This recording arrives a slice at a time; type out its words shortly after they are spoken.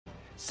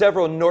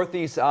Several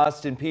Northeast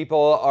Austin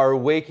people are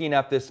waking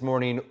up this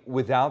morning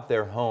without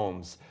their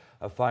homes.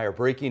 A fire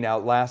breaking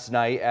out last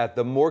night at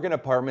the Morgan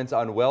Apartments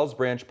on Wells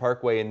Branch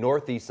Parkway in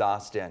Northeast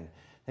Austin.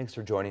 Thanks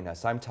for joining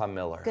us. I'm Tom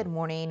Miller. Good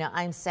morning.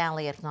 I'm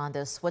Sally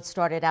Hernandez. What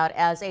started out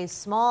as a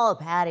small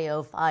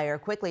patio fire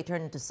quickly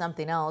turned into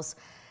something else.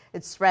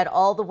 It spread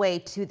all the way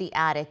to the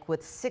attic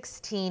with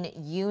 16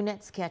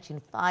 units catching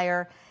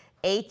fire.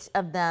 8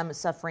 of them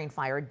suffering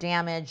fire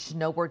damage.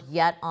 No word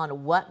yet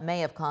on what may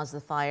have caused the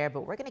fire,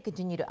 but we're going to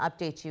continue to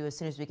update you as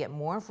soon as we get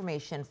more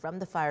information from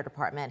the fire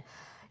department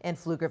in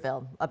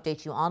Pflugerville.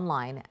 Update you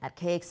online at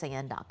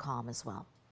kxan.com as well.